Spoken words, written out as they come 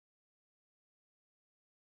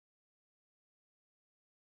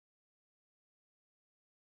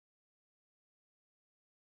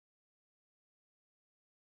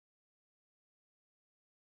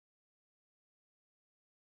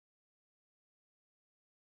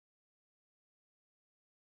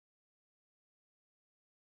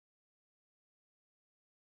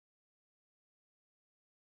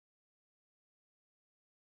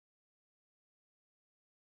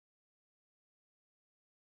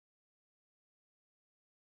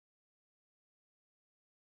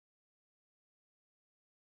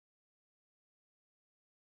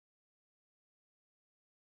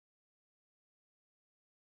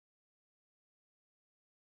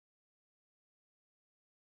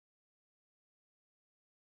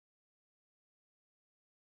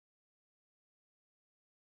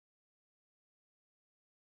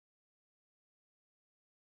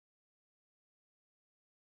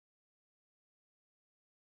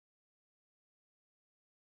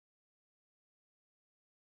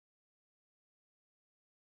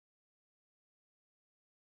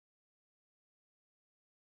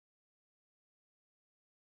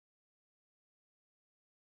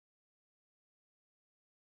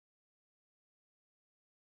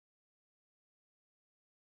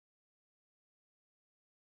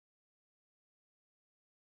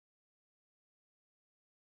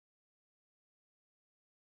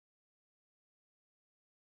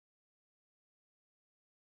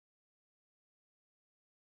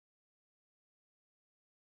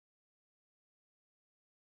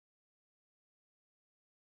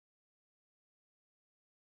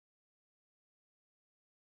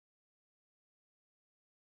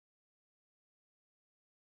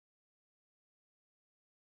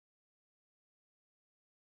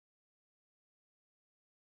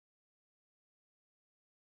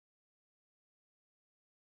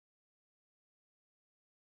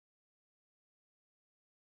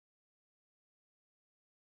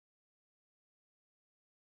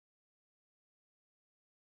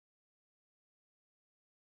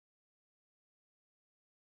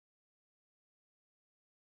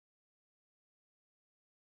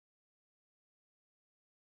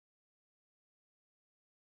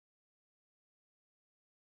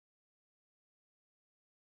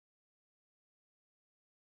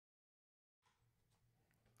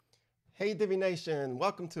Hey Divi Nation,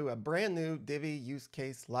 welcome to a brand new Divi Use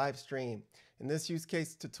Case live stream. In this use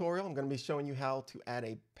case tutorial, I'm going to be showing you how to add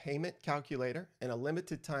a payment calculator and a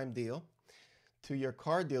limited time deal to your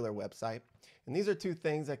car dealer website. And these are two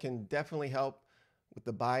things that can definitely help with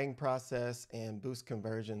the buying process and boost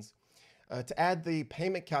conversions. To add the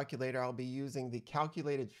payment calculator, I'll be using the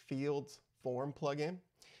calculated fields form plugin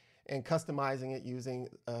and customizing it using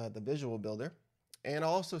the visual builder. And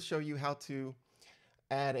I'll also show you how to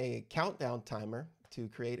add a countdown timer to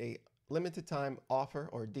create a limited time offer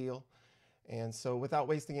or deal. And so without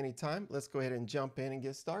wasting any time, let's go ahead and jump in and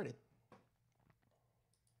get started.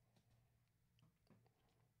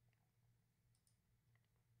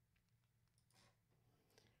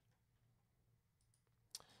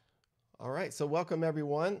 All right, so welcome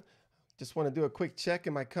everyone. Just want to do a quick check.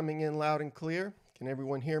 Am I coming in loud and clear? Can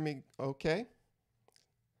everyone hear me okay?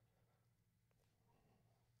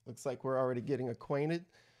 Looks like we're already getting acquainted.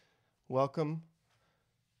 Welcome,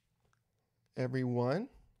 everyone.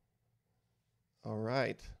 All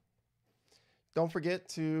right. Don't forget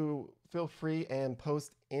to feel free and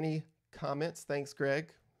post any comments. Thanks,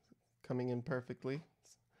 Greg. Coming in perfectly.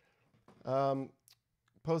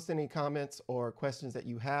 Post any comments or questions that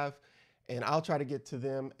you have, and I'll try to get to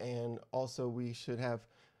them. And also, we should have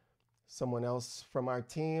someone else from our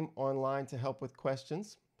team online to help with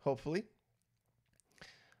questions, hopefully.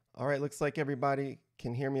 All right, looks like everybody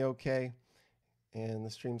can hear me okay, and the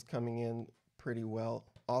stream's coming in pretty well.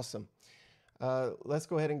 Awesome. Let's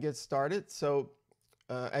go ahead and get started. So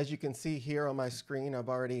as you can see here on my screen,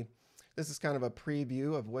 this is kind of a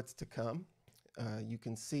preview of what's to come. You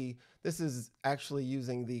can see this is actually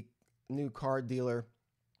using the new car dealer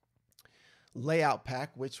layout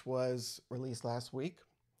pack, which was released last week.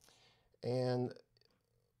 And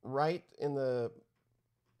right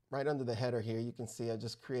under the header here, you can see I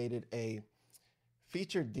just created a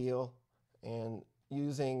featured deal and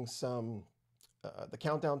using the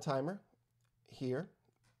countdown timer here,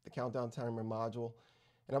 the countdown timer module.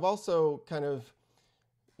 And I've also kind of,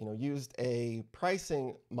 used a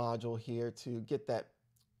pricing module here to get that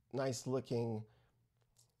nice looking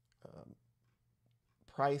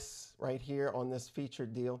price right here on this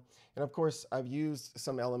featured deal. And of course, I've used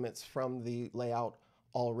some elements from the layout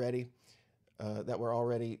already that were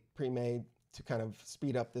already pre-made to kind of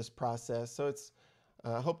speed up this process. So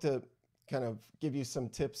I hope to kind of give you some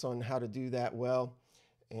tips on how to do that well.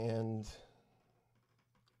 And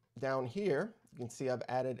down here, you can see I've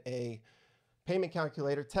added a payment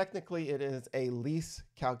calculator. Technically, it is a lease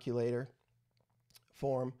calculator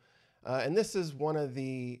form. And this is one of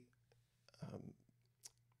the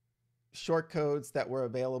short codes that were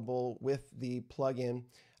available with the plugin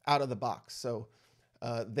out of the box. So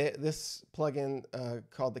this plugin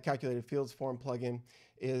called the Calculated Fields Form plugin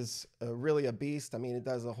is really a beast. I mean, it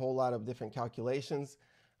does a whole lot of different calculations.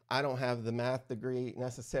 I don't have the math degree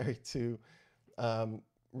necessary to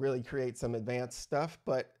really create some advanced stuff,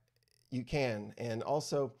 but you can. And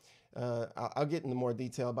also, I'll get into more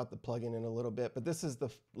detail about the plugin in a little bit, but this is the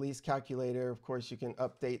lease calculator. Of course, you can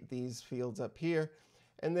update these fields up here,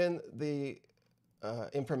 and then the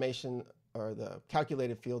information or the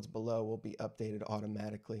calculated fields below will be updated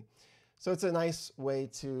automatically. So it's a nice way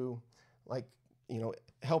to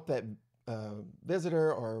help that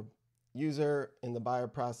visitor or user in the buyer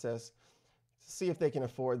process to see if they can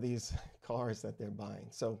afford these cars that they're buying.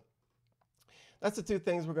 So that's the two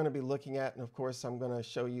things we're going to be looking at. And of course, I'm going to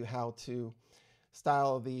show you how to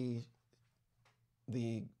style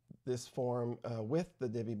this form with the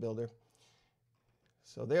Divi Builder.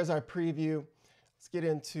 So there's our preview. Let's get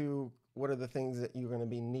into what are the things that you're going to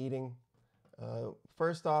be needing.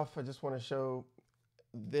 First off, I just want to show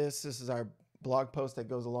this. This is our blog post that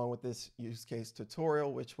goes along with this use case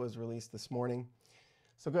tutorial, which was released this morning.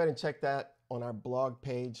 So go ahead and check that on our blog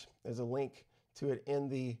page. There's a link to it in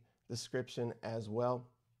the description, as well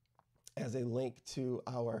as a link to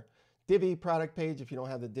our Divi product page if you don't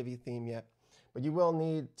have the Divi theme yet. But you will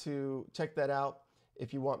need to check that out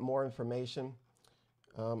if you want more information.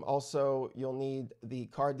 Also, you'll need the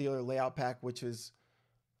car dealer layout pack, which is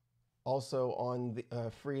also on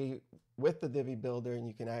the free with the Divi Builder, and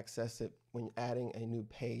you can access it when adding a new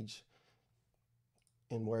page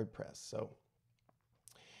in WordPress.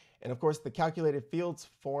 And of course, the Calculated Fields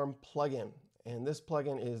Form plugin. And this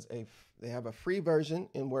plugin is they have a free version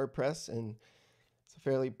in WordPress, and it's a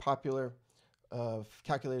fairly popular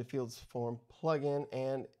Calculated Fields Form plugin,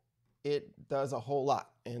 and it does a whole lot.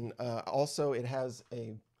 And also it has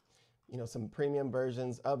some premium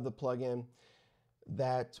versions of the plugin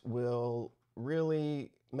that will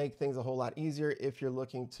really make things a whole lot easier if you're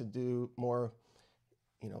looking to do more,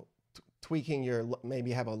 tweaking maybe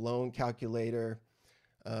have a loan calculator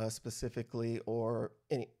specifically, or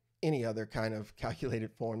any other kind of calculated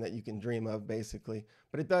form that you can dream of, basically.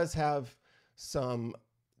 But it does have some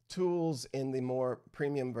tools in the more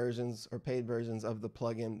premium versions or paid versions of the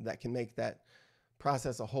plugin that can make that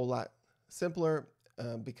process a whole lot simpler,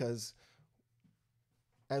 because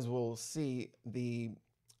as we'll see, the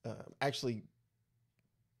actually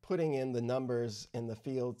putting in the numbers in the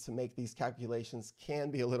field to make these calculations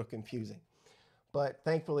can be a little confusing. But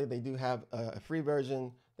thankfully, they do have a free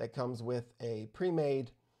version that comes with a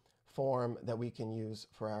pre-made form that we can use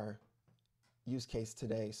for our use case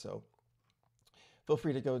today. So feel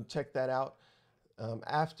free to go check that out.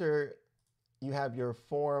 After you have your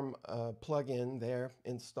form plugin there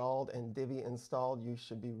installed and Divi installed, you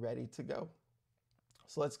should be ready to go.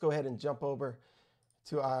 So let's go ahead and jump over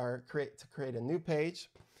to our create a new page.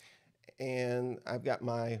 And I've got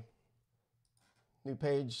my new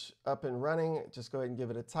page up and running. Just go ahead and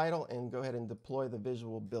give it a title and go ahead and deploy the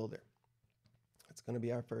visual builder. That's going to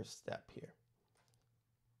be our first step here.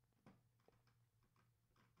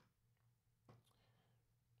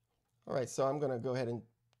 All right, so I'm going to go ahead and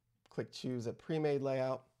click choose a pre-made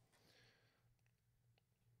layout.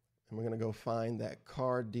 And we're going to go find that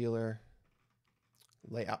car dealer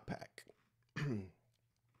layout pack.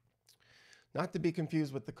 Not to be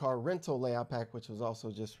confused with the car rental layout pack, which was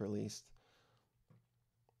also just released.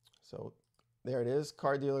 So there it is,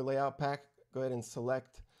 car dealer layout pack. Go ahead and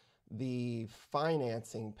select the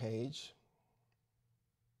financing page.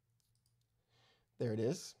 There it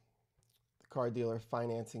is, the car dealer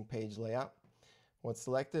financing page layout. Once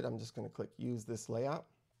selected, I'm just going to click use this layout.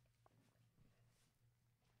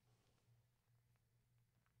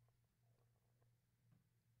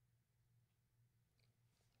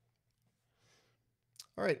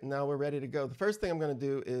 All right, now we're ready to go. The first thing I'm going to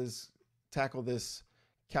do is tackle this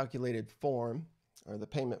calculated form, or the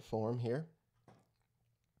payment form here.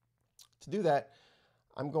 To do that,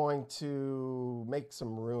 I'm going to make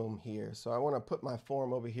some room here. So I want to put my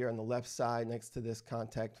form over here on the left side next to this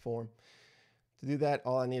contact form. To do that,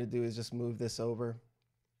 all I need to do is just move this over,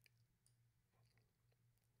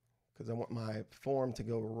 because I want my form to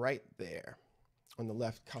go right there on the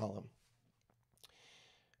left column.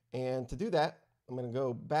 And to do that, I'm going to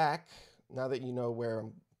go back. Now that you know where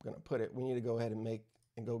I'm going to put it, we need to go ahead and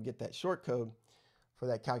go get that short code for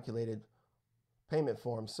that calculated payment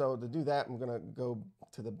form. So to do that, I'm going to go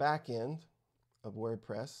to the back end of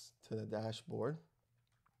WordPress, to the dashboard.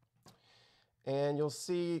 And you'll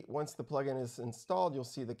see, once the plugin is installed, you'll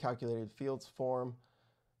see the calculated fields form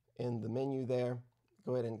in the menu there.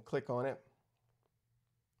 Go ahead and click on it.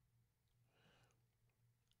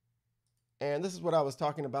 And this is what I was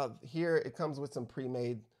talking about here. It comes with some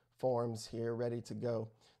pre-made forms here ready to go.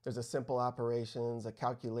 There's a simple operations, a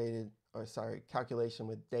calculation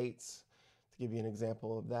with dates, to give you an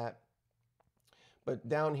example of that. But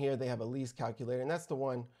down here they have a lease calculator, and that's the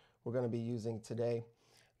one we're going to be using today.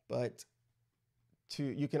 But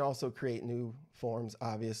you can also create new forms,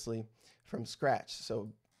 obviously, from scratch.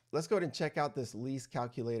 So let's go ahead and check out this lease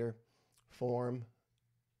calculator form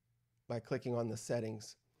by clicking on the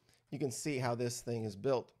settings. You can see how this thing is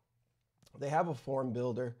built. They have a form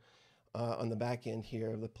builder on the back end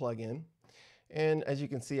here of the plugin. And as you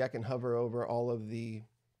can see, I can hover over all of the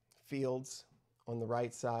fields on the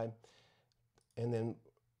right side. And then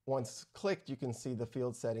once clicked, you can see the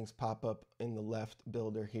field settings pop up in the left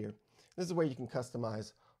builder here. This is where you can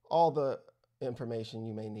customize all the information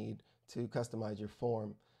you may need to customize your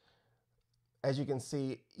form. As you can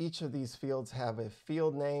see, each of these fields have a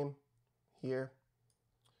field name here.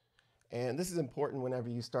 And this is important whenever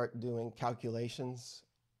you start doing calculations,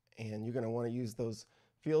 and you're going to want to use those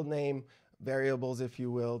field name variables, if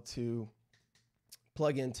you will, to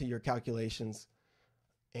plug into your calculations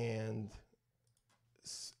and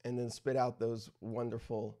then spit out those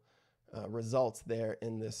wonderful results there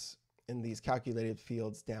in these calculated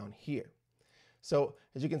fields down here. So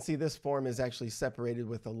as you can see, this form is actually separated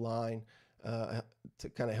with a line to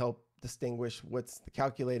kind of help distinguish what's the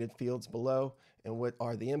calculated fields below and what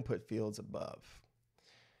are the input fields above.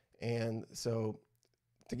 And so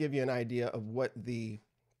to give you an idea of what a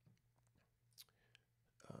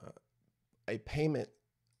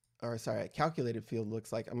calculated field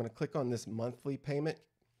looks like, I'm going to click on this monthly payment.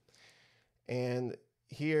 And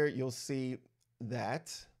here you'll see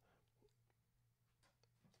that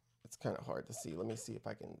it's kind of hard to see. Let me see if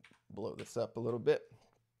I can blow this up a little bit.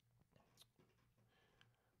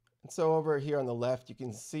 And so over here on the left, you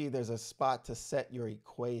can see there's a spot to set your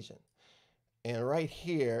equation. And right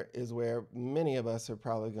here is where many of us are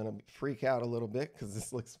probably going to freak out a little bit, because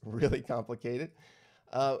this looks really complicated.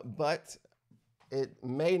 but it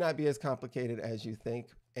may not be as complicated as you think.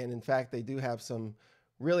 And in fact, they do have some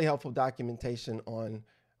really helpful documentation on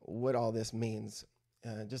what all this means.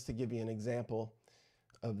 Just to give you an example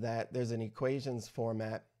of that, there's an equations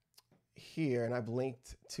format here, and I've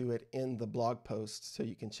linked to it in the blog post so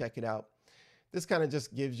you can check it out. This kind of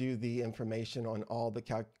just gives you the information on all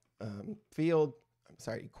the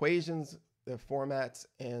equations, their formats,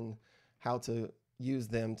 and how to use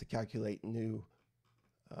them to calculate new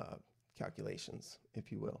calculations,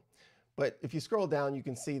 if you will. But if you scroll down, you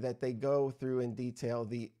can see that they go through in detail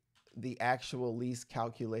the actual lease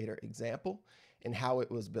calculator example and how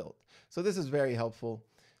it was built. So this is very helpful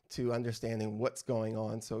to understanding what's going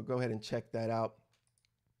on. So go ahead and check that out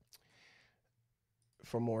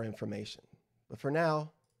for more information. But for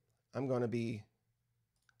now, I'm going to be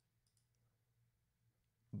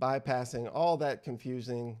bypassing all that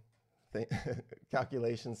confusing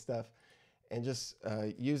calculation stuff and just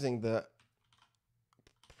using the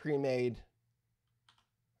pre-made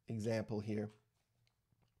example here.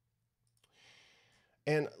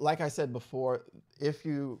 And like I said before, if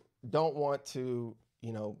you don't want to,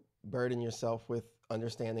 burden yourself with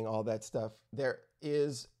understanding all that stuff, there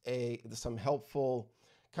is some helpful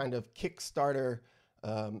kind of Kickstarter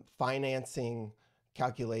financing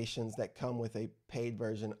calculations that come with a paid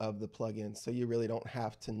version of the plugin. So you really don't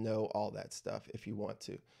have to know all that stuff if you want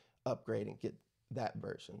to upgrade and get that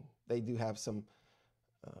version. They do have some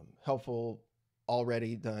helpful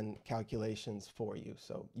already done calculations for you,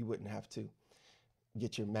 so you wouldn't have to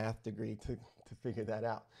get your math degree to figure that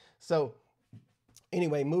out. So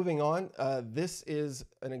anyway, moving on, this is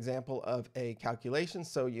an example of a calculation.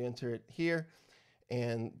 So you enter it here,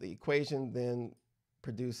 and the equation then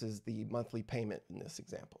produces the monthly payment in this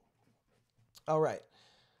example. All right,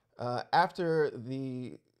 after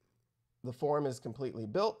the form is completely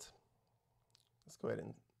built, let's go ahead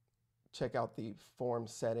and check out the form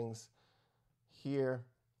settings here.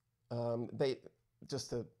 Just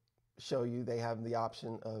to show you, they have the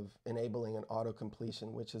option of enabling an auto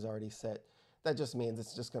completion, which is already set. That just means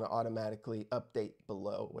it's just going to automatically update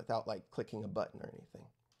below without like clicking a button or anything.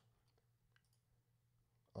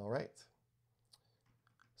 All right.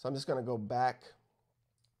 So I'm just going to go back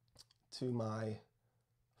to my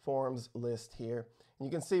forms list here. And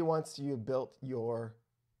you can see once you've built your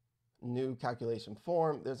new calculation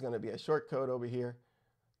form, there's going to be a shortcode over here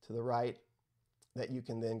to the right that you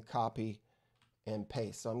can then copy and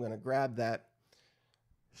paste. So I'm going to grab that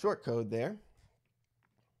shortcode there.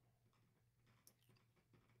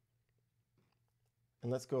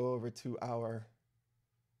 And let's go over to our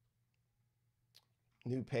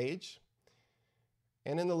new page.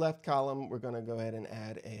 And in the left column, we're going to go ahead and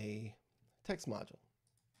add a text module.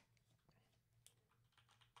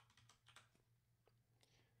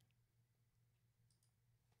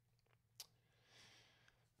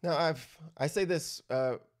 Now, I say this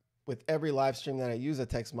with every live stream that I use a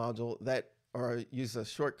text module or use a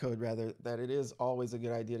shortcode rather, that it is always a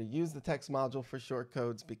good idea to use the text module for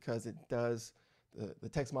shortcodes, because it does, the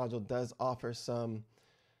text module does offer some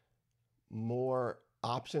more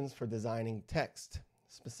options for designing text,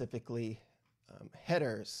 specifically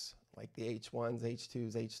headers like the H1s,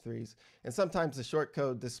 H2s, H3s, and sometimes the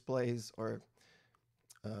shortcode displays or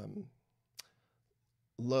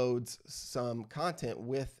loads some content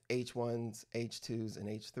with H1s, H2s, and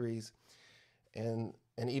H3s, and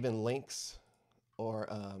even links or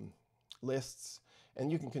lists.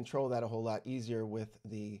 And you can control that a whole lot easier with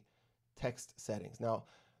the text settings. Now,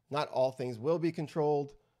 not all things will be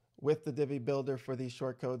controlled with the Divi Builder for these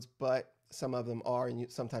shortcodes, but some of them are,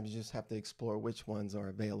 and sometimes you just have to explore which ones are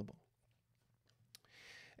available.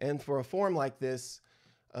 And for a form like this,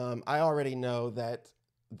 I already know that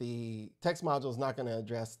the text module is not going to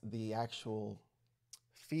address the actual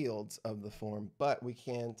fields of the form, but we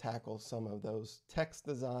can tackle some of those text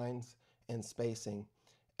designs and spacing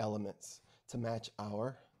elements to match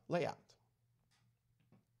our layout.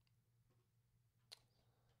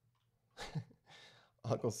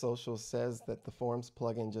 Uncle Social says that the Forms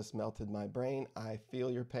plugin just melted my brain. I feel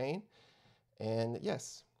your pain. And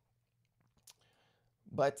yes,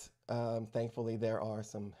 but thankfully there are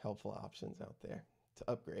some helpful options out there to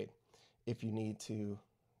upgrade if you need to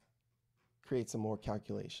create some more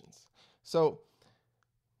calculations. So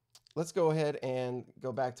let's go ahead and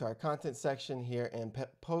go back to our content section here and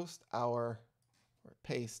paste our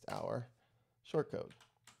shortcode.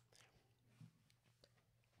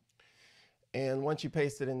 And once you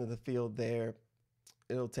paste it into the field there,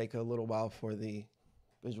 it'll take a little while for the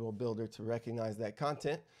Visual Builder to recognize that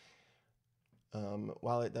content.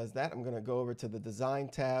 While it does that, I'm going to go over to the Design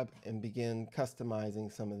tab and begin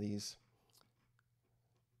customizing some of these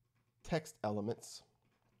text elements.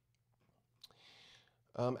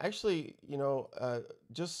 Actually,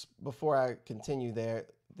 just before I continue there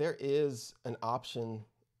is an option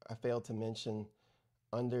I failed to mention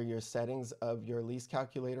under your settings of your lease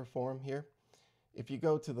calculator form here. If you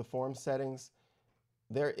go to the form settings,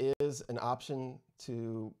 there is an option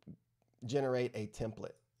to generate a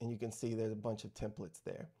template, and you can see there's a bunch of templates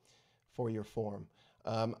there for your form.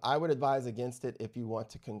 I would advise against it if you want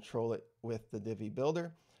to control it with the Divi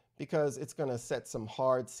Builder, because it's going to set some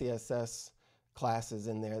hard CSS classes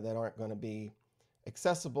in there that aren't going to be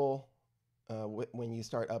accessible when you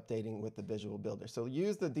start updating with the Visual Builder. So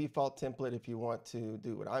use the default template if you want to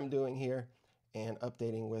do what I'm doing here and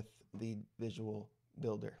updating with the Visual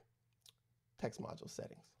Builder text module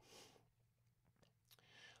settings.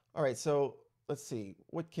 All right, so let's see,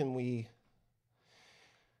 what can we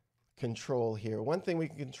control here? One thing we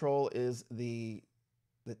can control is the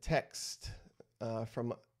text.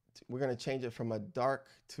 We're going to change it from a dark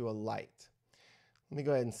to a light. Let me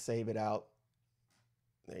go ahead and save it out.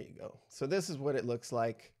 There you go. So this is what it looks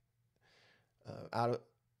like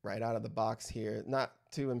right out of the box here. Not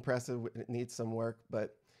too impressive. It needs some work,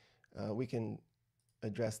 but we can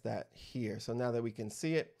address that here. So now that we can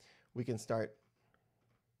see it, we can start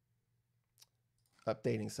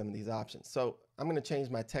updating some of these options. So I'm going to change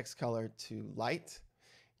my text color to light.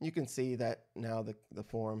 You can see that now the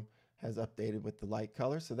form has updated with the light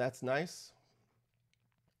color, so that's nice.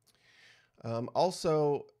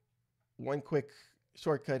 Also, one quick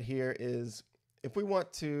shortcut here is if we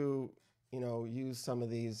want to, use some of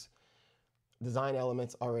these design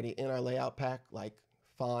elements already in our layout pack, like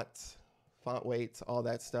font weights, all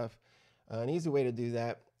that stuff. An easy way to do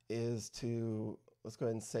that is let's go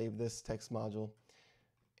ahead and save this text module.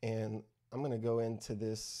 And I'm going to go into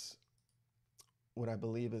this, what I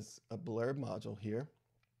believe is a blurb module here.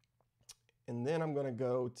 And then I'm going to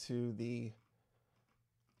go to the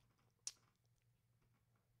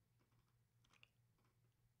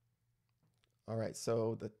all right,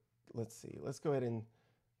 so let's see. Let's go ahead and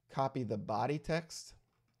copy the body text.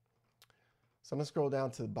 So I'm going to scroll down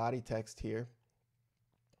to the body text here.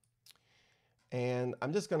 And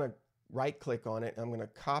I'm just going to right click on it. And I'm going to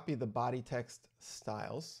copy the body text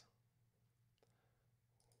styles.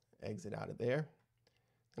 Exit out of there.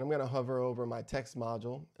 And I'm going to hover over my text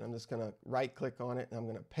module. And I'm just going to right click on it. And I'm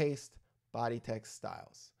going to paste body text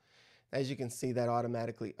styles. As you can see, that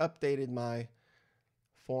automatically updated my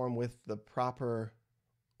form with the proper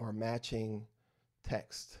or matching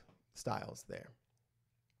text styles there.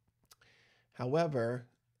 However,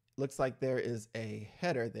 looks like there is a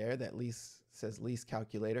header there that says lease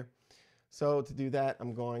calculator. So to do that,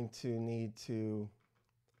 I'm going to need to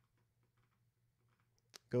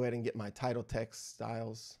go ahead and get my title text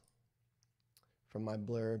styles from my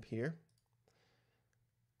blurb here.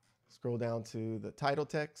 Scroll down to the title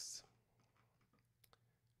text.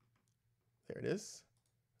 There it is.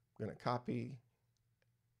 I'm going to copy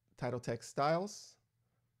title text styles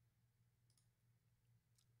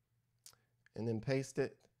and then paste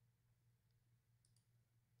it.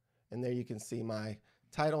 And there you can see my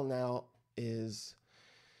title now is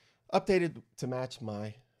updated to match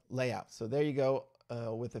my layout. So there you go.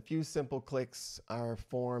 With a few simple clicks, our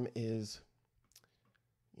form is,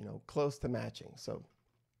 close to matching. So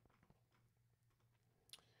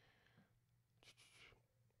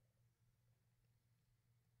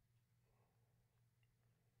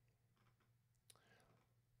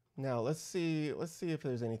now let's see if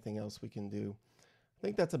there's anything else we can do. I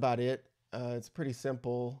think that's about it. It's pretty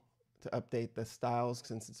simple to update the styles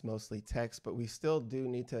since it's mostly text, but we still do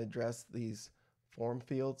need to address these form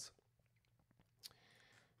fields.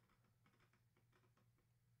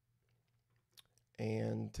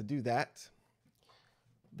 And to do that,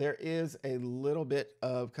 there is a little bit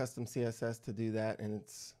of custom CSS to do that, and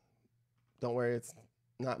don't worry, it's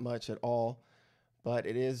not much at all, but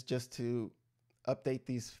it is just to update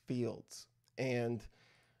these fields. And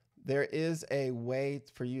there is a way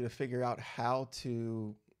for you to figure out how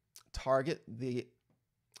to target the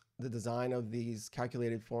design of these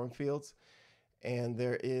calculated form fields. And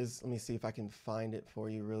there is, let me see if I can find it for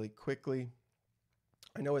you really quickly.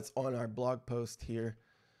 I know it's on our blog post here.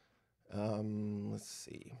 Let's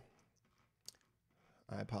see.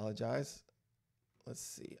 I apologize. Let's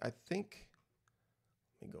see. I think,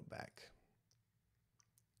 let me go back.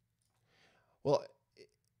 Well,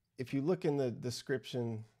 if you look in the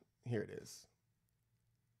description, here it is.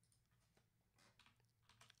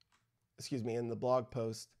 Excuse me, in the blog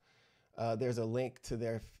post, there's a link to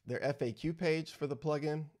their FAQ page for the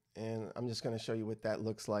plugin, and I'm just going to show you what that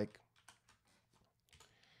looks like.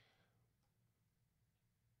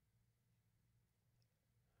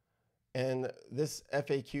 And this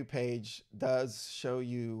FAQ page does show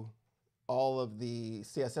you all of the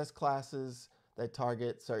CSS classes that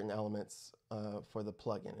target certain elements for the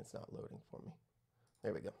plugin. It's not loading for me.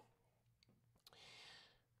 There we go.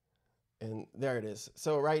 And there it is.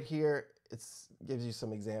 So right here, it gives you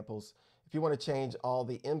some examples. If you want to change all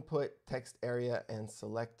the input, text area, and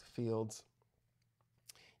select fields,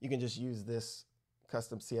 you can just use this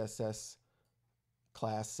custom CSS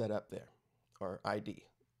class setup there, or ID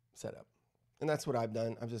setup. And that's what I've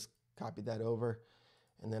done. I've just copied that over,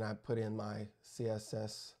 and then I put in my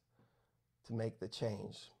CSS to make the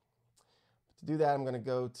change. To do that, I'm going to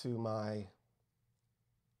go to my,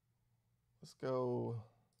 let's go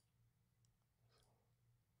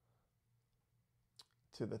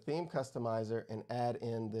to the theme customizer and add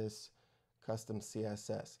in this custom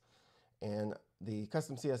CSS. And the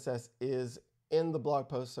custom CSS is in the blog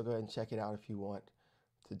post, so go ahead and check it out if you want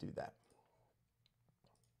to do that.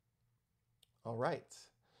 All right,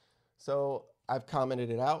 so I've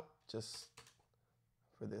commented it out just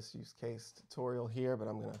for this use case tutorial here, but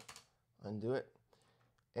I'm going to undo it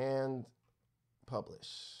and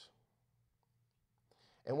publish.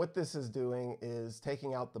 And what this is doing is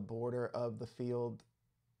taking out the border of the field,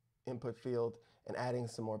 input field, and adding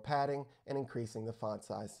some more padding and increasing the font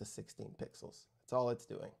size to 16 pixels. That's all it's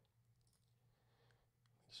doing.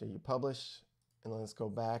 Make sure you publish, and let's go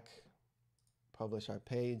back, publish our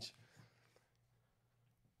page.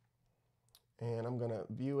 And I'm going to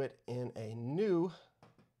view it in a new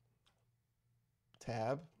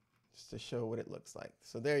tab just to show what it looks like.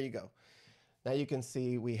 So there you go. Now you can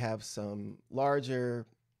see we have some larger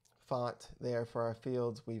font there for our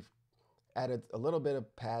fields. We've added a little bit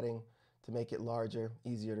of padding to make it larger,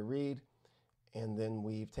 easier to read. And then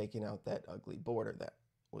we've taken out that ugly border that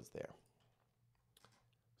was there.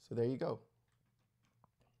 So there you go.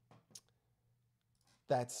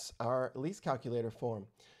 That's our lease calculator form.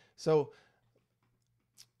 So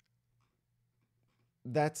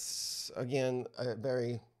that's, again, a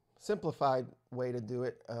very simplified way to do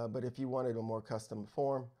it. But if you wanted a more custom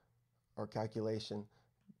form or calculation,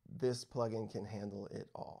 this plugin can handle it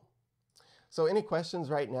all. So any questions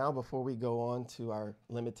right now before we go on to our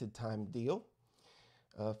limited time deal?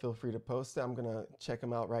 Feel free to post them. I'm going to check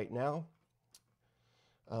them out right now.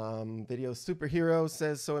 Video Superhero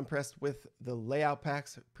says, so impressed with the layout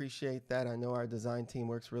packs. Appreciate that. I know our design team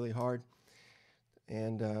works really hard,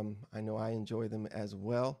 and I know I enjoy them as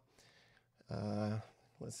well.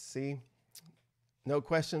 Let's see. No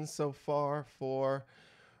questions so far for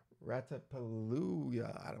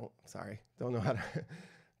Ratapaluya. Don't know how to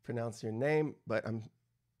pronounce your name, but I'm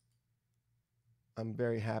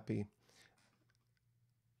very happy.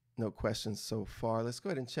 No questions so far. Let's go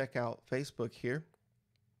ahead and check out Facebook here.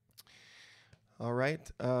 All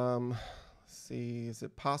right. Let's see. Is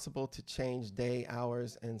it possible to change day,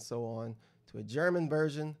 hours, and so on to a German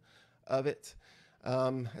version of it?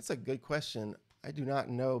 That's a good question. I do not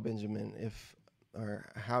know, Benjamin,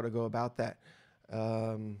 or how to go about that.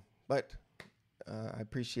 But I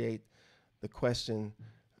appreciate the question.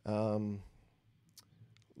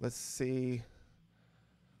 Let's see.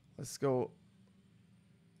 Let's go.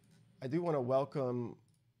 I do want to welcome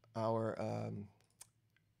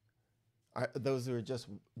those who are just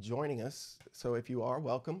joining us. So if you are,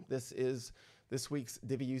 welcome. This is this week's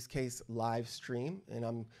Divi Use Case live stream, and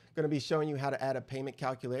I'm going to be showing you how to add a payment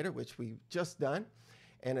calculator, which we've just done,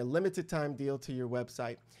 and a limited time deal to your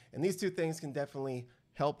website. And these two things can definitely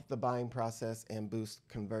help the buying process and boost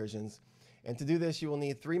conversions. And to do this, you will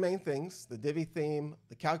need three main things: the Divi theme,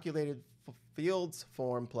 the calculated fields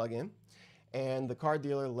form plugin, and the car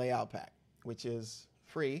dealer layout pack, which is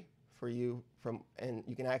free for you and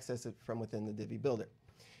you can access it from within the Divi Builder.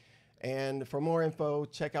 And for more info,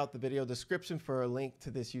 check out the video description for a link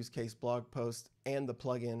to this use case blog post and the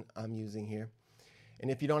plugin I'm using here.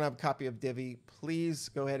 And if you don't have a copy of Divi, please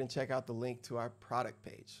go ahead and check out the link to our product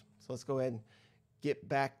page. So let's go ahead and get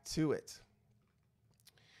back to it.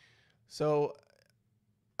 So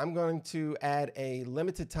I'm going to add a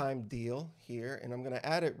limited time deal here, and I'm going to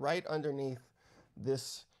add it right underneath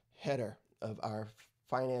this header of our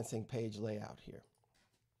financing page layout here.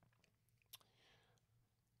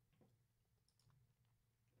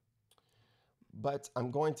 But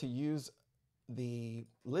I'm going to use the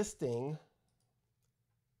listing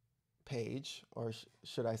page, or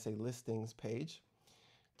should I say listings page,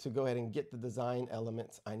 to go ahead and get the design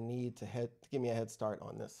elements I need to give me a head start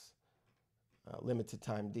on this limited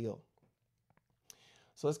time deal.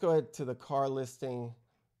 So let's go ahead to the car listing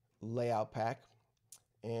layout pack,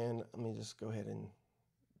 and let me just go ahead and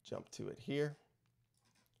jump to it here.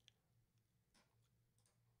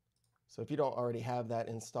 So if you don't already have that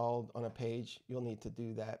installed on a page, you'll need to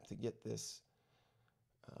do that to get this.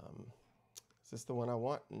 Is this the one I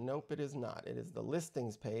want? Nope, it is not. It is the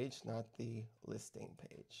listings page, not the listing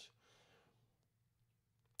page.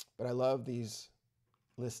 But I love these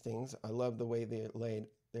listings. I love the way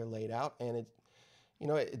they're laid out, and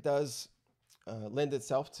it does lend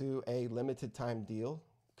itself to a limited time deal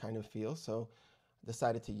kind of feel. So I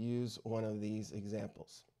decided to use one of these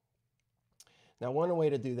examples. Now, one way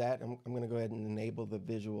to do that, I'm going to go ahead and enable the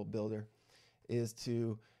visual builder, is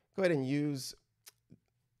to go ahead and use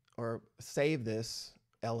or save this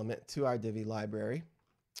element to our Divi library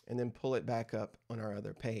and then pull it back up on our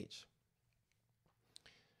other page.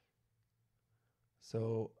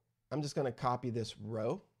 So I'm just going to copy this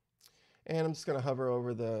row, and I'm just going to hover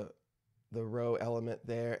over the row element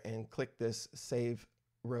there and click this Save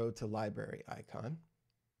Row to Library icon. And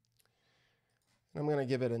I'm going to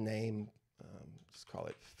give it a name, just call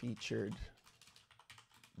it Featured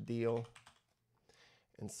Deal,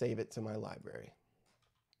 and save it to my library.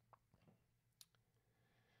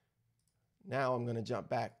 Now I'm going to jump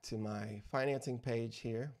back to my financing page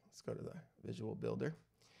here. Let's go to the visual builder.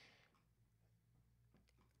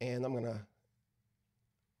 And I'm going to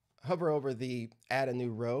hover over the Add a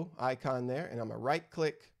New Row icon there, and I'm going to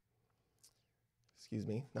right-click. Excuse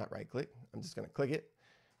me, not right-click. I'm just going to click it.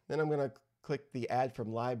 Then I'm going to click the Add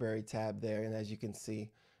from Library tab there, and as you can see,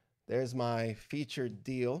 there's my featured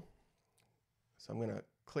deal. So I'm going to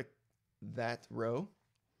click that row,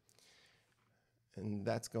 and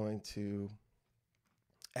that's going to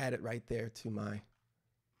add it right there to my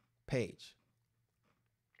page.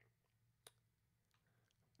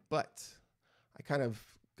 But I kind of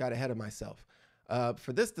got ahead of myself.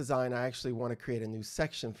 For this design, I actually want to create a new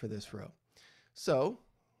section for this row. So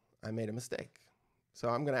I made a mistake. So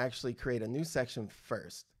I'm going to actually create a new section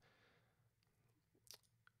first.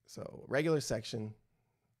 So regular section, and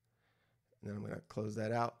then I'm going to close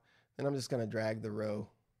that out. Then I'm just going to drag the row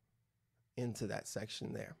into that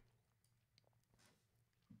section there.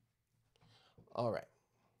 All right.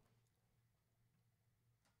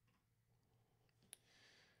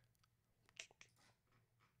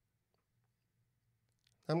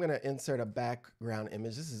 I'm going to insert a background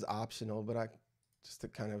image. This is optional, but just to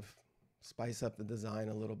kind of spice up the design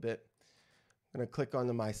a little bit. I'm going to click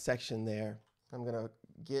onto my section there. I'm going to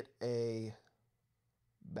get a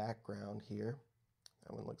background here.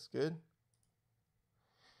 That one looks good.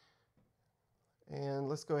 And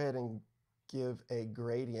let's go ahead and give a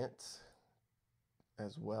gradient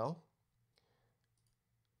as well.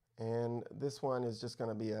 And this one is just going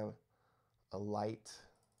to be a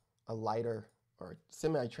lighter or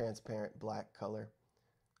semi-transparent black color.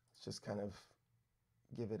 Let's just kind of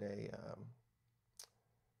give it a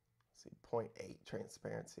 0.8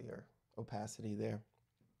 transparency or opacity there.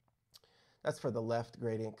 That's for the left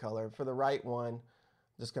gradient color. For the right one,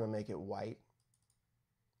 I'm just going to make it white.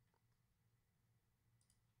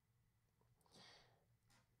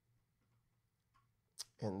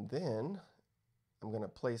 And then I'm going to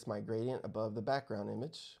place my gradient above the background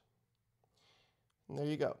image. And there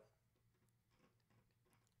you go.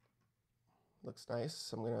 Looks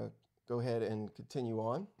nice. I'm going to go ahead and continue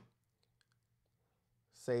on.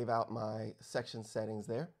 Save out my section settings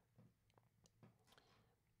there.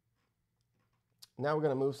 Now we're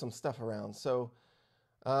going to move some stuff around. So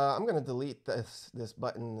I'm going to delete this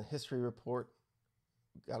button history report.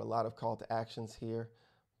 Got a lot of call to actions here.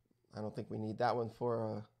 I don't think we need that one for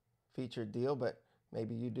a featured deal, but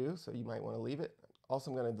maybe you do, so you might want to leave it.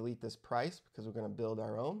 Also, I'm going to delete this price because we're going to build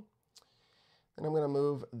our own. And I'm going to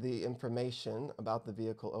move the information about the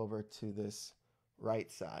vehicle over to this right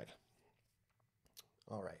side.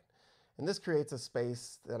 All right. And this creates a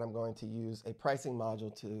space that I'm going to use a pricing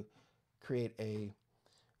module to create a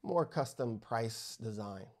more custom price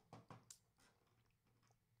design.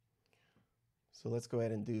 So let's go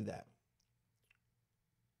ahead and do that.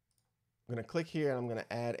 I'm going to click here and I'm going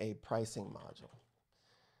to add a pricing module.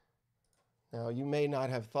 Now, you may not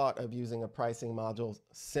have thought of using a pricing module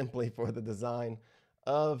simply for the design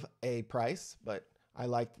of a price, but I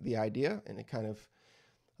liked the idea, and it kind of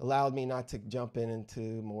allowed me not to jump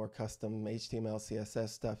into more custom HTML, CSS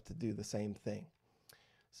stuff to do the same thing.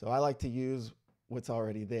 So I like to use what's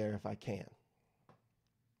already there if I can.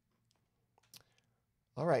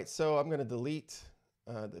 All right, so I'm going to delete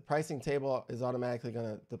the pricing table is automatically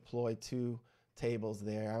going to deploy 2 tables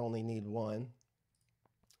there. I only need one.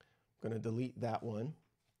 I'm going to delete that one.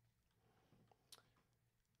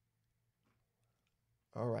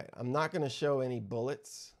 All right, I'm not going to show any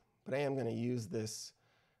bullets, but I am going to use this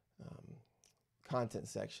content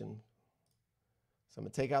section. So I'm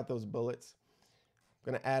going to take out those bullets.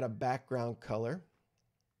 I'm going to add a background color.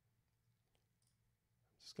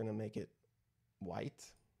 Just going to make it white.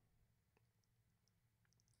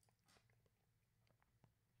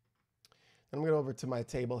 Then I'm going to go over to my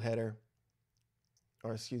table header,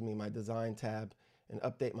 or excuse me, my design tab, and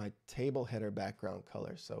update my table header background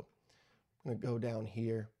color. So I'm going to go down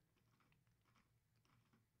here.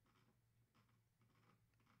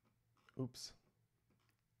 Oops.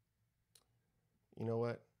 You know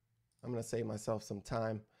what? I'm going to save myself some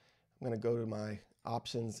time. I'm going to go to my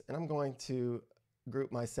options, and I'm going to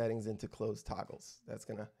group my settings into closed toggles. That's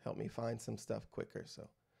going to help me find some stuff quicker. So,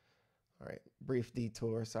 all right, brief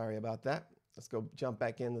detour. Sorry about that. Let's go jump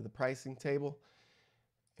back into the pricing table.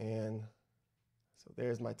 And so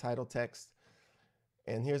there's my title text.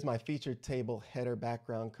 And here's my featured table header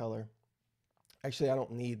background color. Actually, I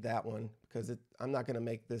don't need that one because I'm not going to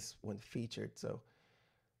make this one featured. So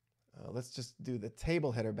let's just do the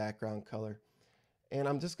table header background color. And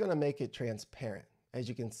I'm just going to make it transparent. As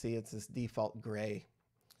you can see, it's this default gray.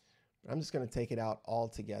 But I'm just going to take it out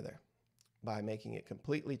altogether by making it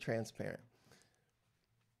completely transparent.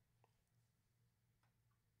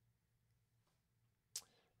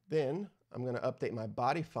 Then I'm going to update my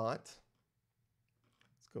body font.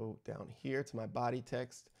 Let's go down here to my body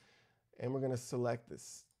text, and we're going to select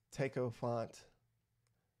this Teco font.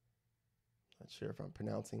 Not sure if I'm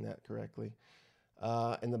pronouncing that correctly.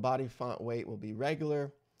 And the body font weight will be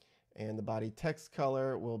regular, and the body text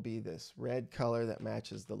color will be this red color that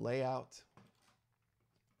matches the layout.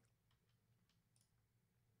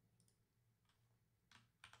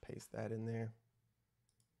 Paste that in there.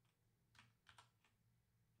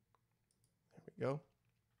 There we go.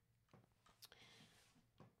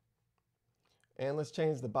 And let's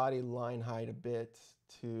change the body line height a bit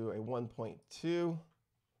to a 1.2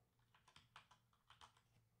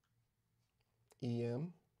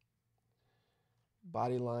 EM.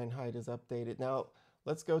 Body line height is updated. Now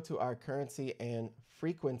let's go to our currency and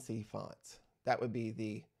frequency font. That would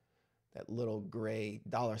be that little gray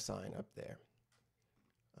 $ up there.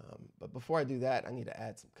 But before I do that, I need to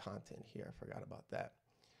add some content here. I forgot about that.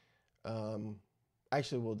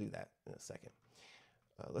 Actually, we'll do that in a second.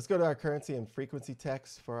 Let's go to our currency and frequency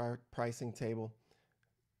text for our pricing table.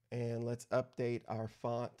 And let's update our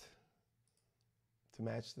font to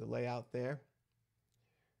match the layout there.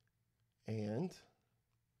 And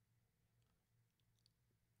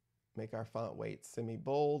make our font weight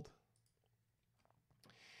semi-bold.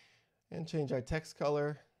 And change our text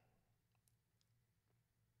color.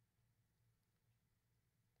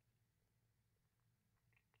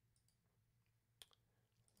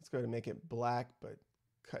 Let's go to make it black, but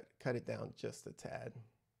cut it down just a tad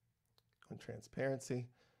on transparency.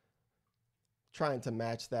 Trying to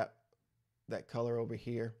match that color over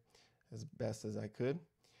here as best as I could.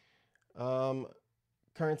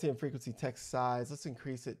 Currency and frequency text size, let's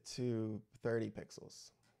increase it to 30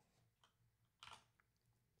 pixels.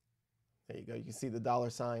 There you go. You can see the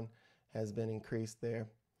 $ has been increased there.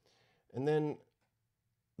 And then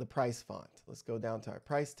the price font. Let's go down to our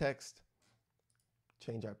price text.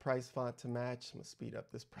 Change our price font to match. I'm going to speed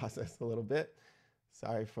up this process a little bit.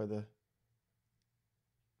 Sorry for the,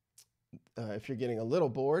 if you're getting a little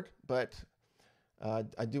bored, but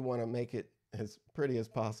I do want to make it as pretty as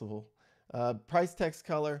possible. Price text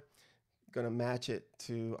color, going to match it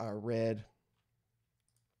to our red.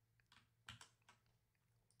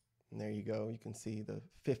 And there you go. You can see the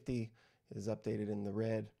 50 is updated in the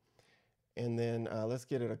red. And then let's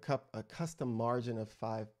get it a custom margin of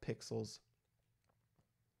 5 pixels.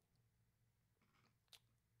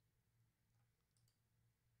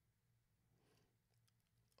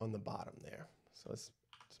 On the bottom there. So let's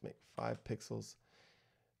make 5 pixels.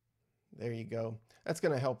 There you go. That's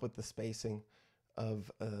going to help with the spacing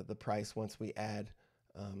of the price once we add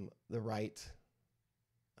the right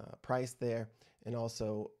price there, and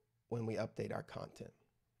also when we update our content.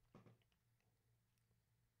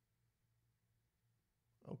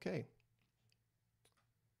 Okay.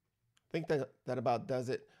 I think that about does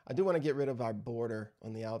it. I do want to get rid of our border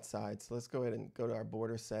on the outside. So let's go ahead and go to our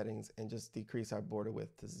border settings and just decrease our border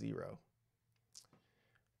width to 0.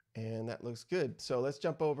 And that looks good. So let's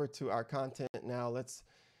jump over to our content now.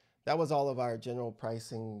 That was all of our general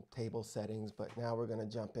pricing table settings, but now we're going to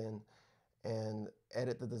jump in and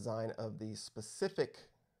edit the design of the specific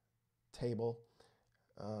table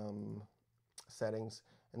settings.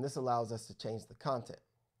 And this allows us to change the content.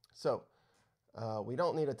 So we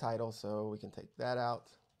don't need a title, so we can take that out.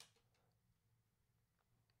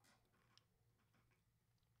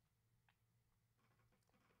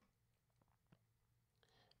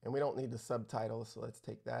 And we don't need the subtitle, so let's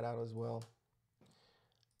take that out as well.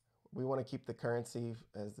 we want to keep the currency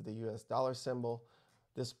as the US dollar symbol.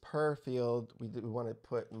 This per field, we want to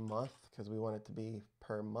put month because we want it to be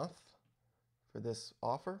per month for this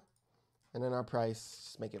offer. And then our price,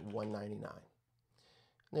 just make it $1.99.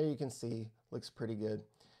 There you can see, looks pretty good.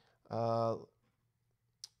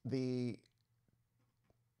 The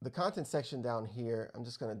content section down here, I'm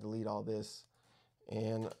just going to delete all this,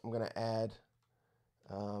 and I'm going to add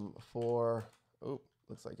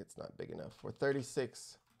looks like it's not big enough, for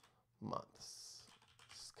 36 months.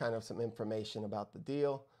 Just kind of some information about the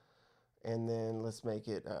deal. And then let's make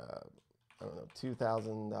it, I don't know,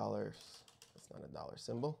 $2,000. That's not a dollar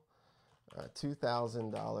symbol.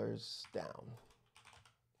 $2,000 down.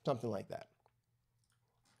 Something like that.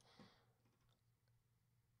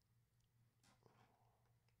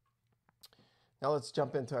 Now let's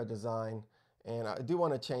jump into our design. And I do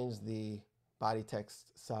want to change the body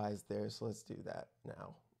text size there, so let's do that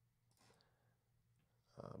now.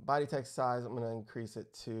 Body text size, I'm going to increase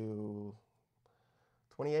it to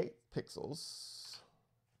 28 pixels.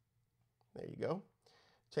 There you go.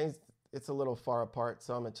 It's a little far apart,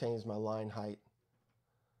 so I'm going to change my line height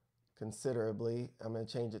considerably. I'm going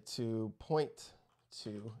to change it to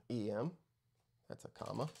 0.2 EM. That's a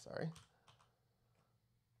comma, sorry.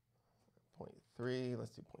 0.3,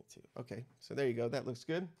 let's do 0.2. Okay, so there you go. That looks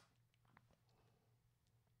good.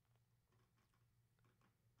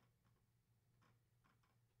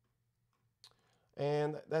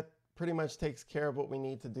 And that pretty much takes care of what we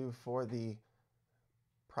need to do for the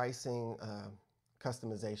pricing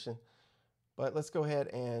customization. But let's go ahead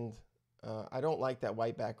and, I don't like that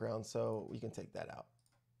white background, so we can take that out.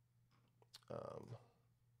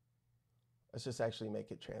 Let's just actually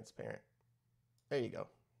make it transparent. There you go.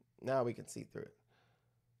 Now we can see through it.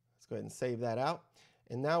 Let's go ahead and save that out.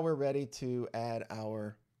 And now we're ready to add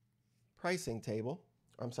our pricing table.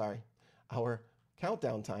 I'm sorry, our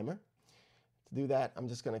countdown timer. To do that, I'm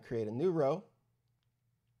just going to create a new row.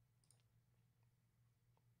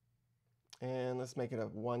 And let's make it a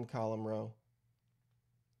 1-column row.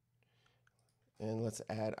 And let's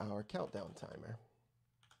add our countdown timer.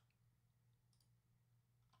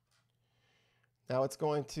 Now it's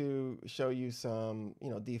going to show you some,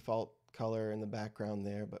 default color in the background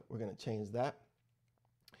there, but we're going to change that.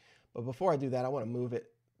 But before I do that, I want to move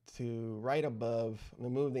it to right above, I'm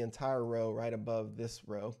going to move the entire row right above this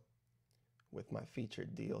row with my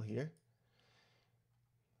featured deal here.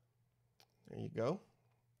 There you go.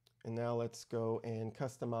 And now let's go and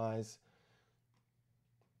customize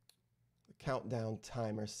the countdown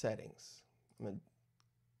timer settings. I'm going to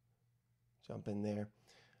jump in there.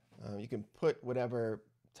 You can put whatever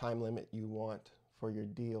time limit you want for your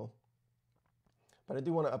deal. But I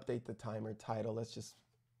do want to update the timer title. Let's just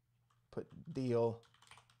put deal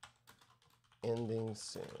ending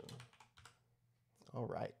soon. All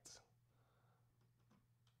right.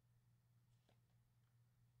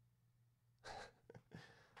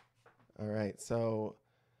 All right, so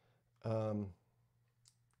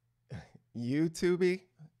YouTube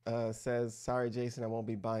says, sorry, Jason, I won't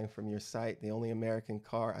be buying from your site. The only American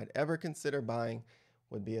car I'd ever consider buying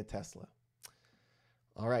would be a Tesla.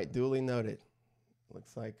 All right, duly noted.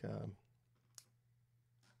 Looks like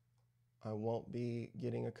I won't be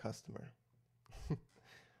getting a customer.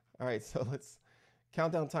 All right, so let's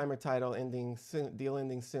countdown timer title ending soon, deal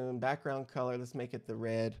ending soon. Background color, let's make it the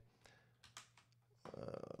red.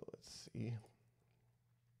 Let's see.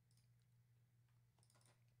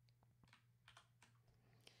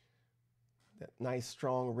 That nice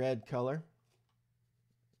strong red color.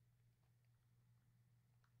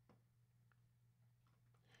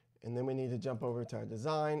 And then we need to jump over to our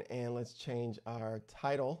design and let's change our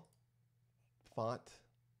title font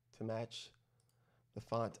to match the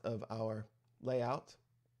font of our layout.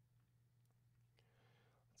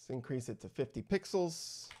 Let's increase it to 50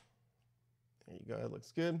 pixels. There you go, it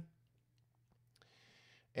looks good.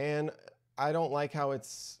 And I don't like how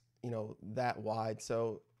it's, that wide,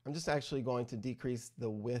 so I'm just actually going to decrease the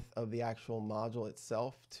width of the actual module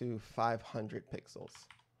itself to 500 pixels.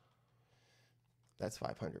 That's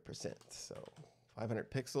 500%, so 500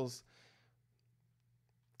 pixels.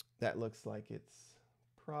 That looks like it's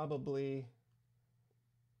probably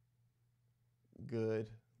good.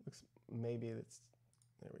 Looks, maybe it's,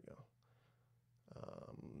 there we go.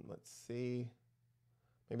 Let's see,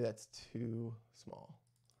 maybe that's too small.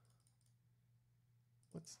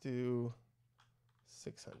 Let's do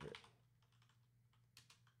 600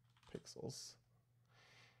 pixels.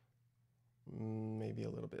 Maybe a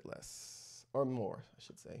little bit less, or more, I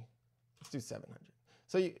should say. Let's do 700.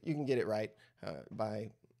 So you can get it right by,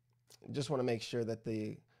 just want to make sure that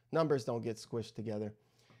the numbers don't get squished together.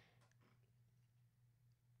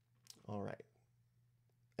 All right.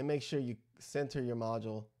 And make sure you center your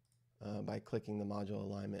module by clicking the module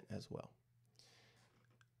alignment as well.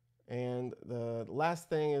 And the last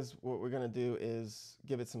thing is what we're going to do is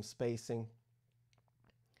give it some spacing.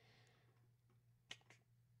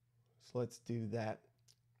 So let's do that.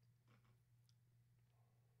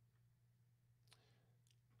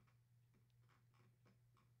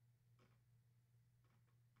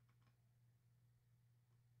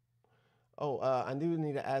 Oh, I do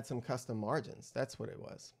need to add some custom margins. That's what it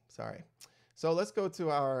was. Sorry. So let's go to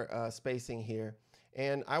our spacing here.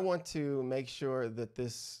 And I want to make sure that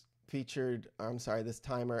this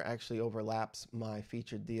timer actually overlaps my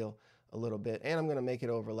featured deal a little bit. And I'm going to make it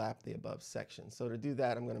overlap the above section. So to do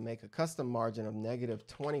that, I'm going to make a custom margin of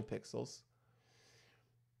 -20 pixels.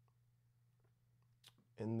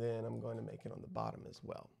 And then I'm going to make it on the bottom as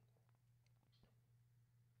well.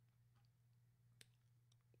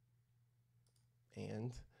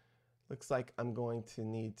 And looks like I'm going to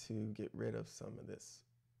need to get rid of some of this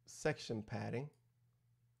section padding.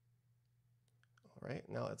 All right,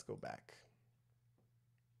 now let's go back.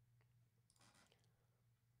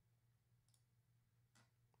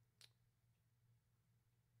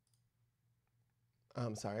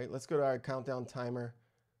 I'm sorry, let's go to our countdown timer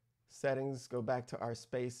settings, go back to our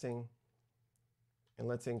spacing, and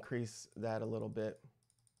let's increase that a little bit.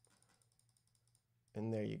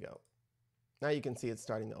 And there you go. Now you can see it's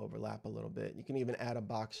starting to overlap a little bit. You can even add a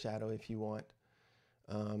box shadow if you want.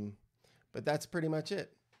 But that's pretty much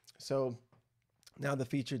it. So now the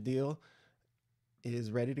featured deal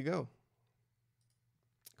is ready to go.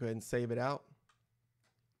 Go ahead and save it out.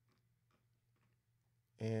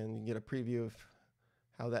 And you can get a preview of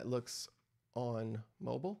how that looks on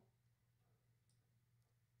mobile.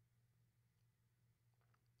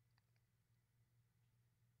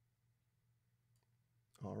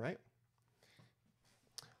 All right.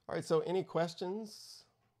 All right, so any questions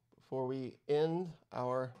before we end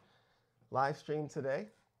our live stream today?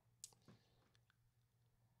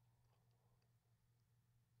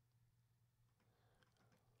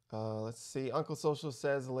 Let's see. Uncle Social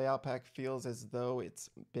says the layout pack feels as though it's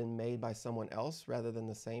been made by someone else rather than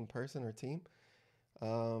the same person or team.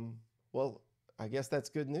 Well, I guess that's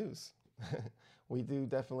good news. We do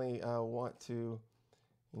definitely want to,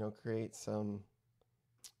 create some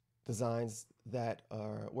designs that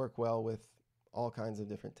work well with all kinds of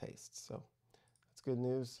different tastes. So that's good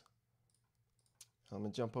news. I'm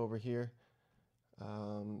going to jump over here.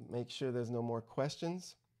 Make sure there's no more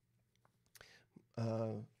questions.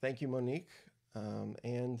 Thank you, Monique.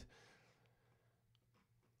 And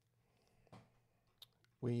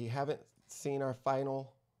we haven't seen our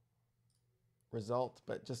final result,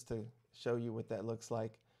 but just to show you what that looks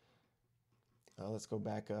like, let's go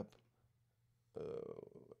back up.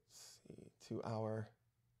 Let's see, to our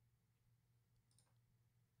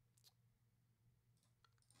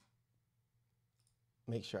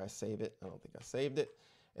make sure I save it. I don't think I saved it.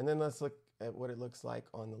 And then let's look at what it looks like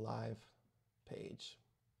on the live page.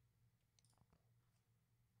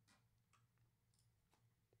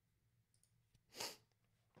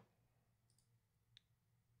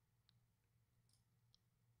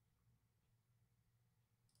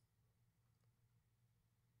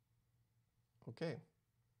 Okay.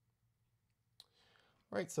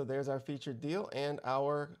 All right, so there's our featured deal and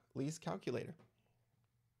our lease calculator.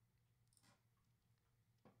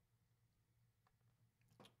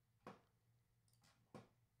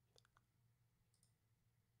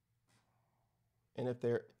 And if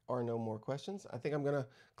there are no more questions, I think I'm going to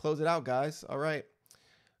close it out, guys. All right.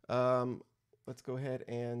 Let's go ahead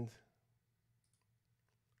and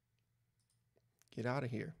get out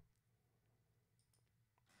of here.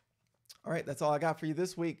 All right, that's all I got for you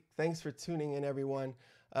this week. Thanks for tuning in, everyone.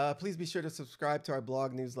 Please be sure to subscribe to our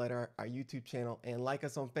blog newsletter, our YouTube channel, and like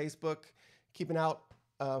us on Facebook. Keep an eye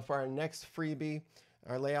out for our next freebie,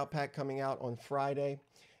 our layout pack coming out on Friday.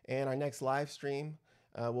 And our next live stream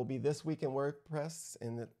will be This Week in WordPress,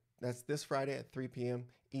 and that's this Friday at 3 p.m.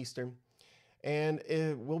 Eastern. And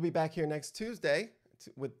we'll be back here next Tuesday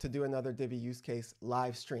to do another Divi Use Case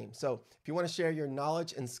live stream. So if you want to share your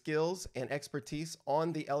knowledge and skills and expertise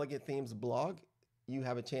on the Elegant Themes blog, you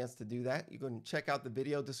have a chance to do that. You can check out the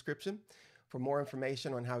video description for more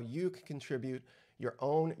information on how you can contribute your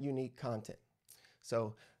own unique content.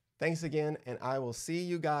 So thanks again, and I will see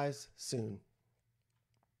you guys soon.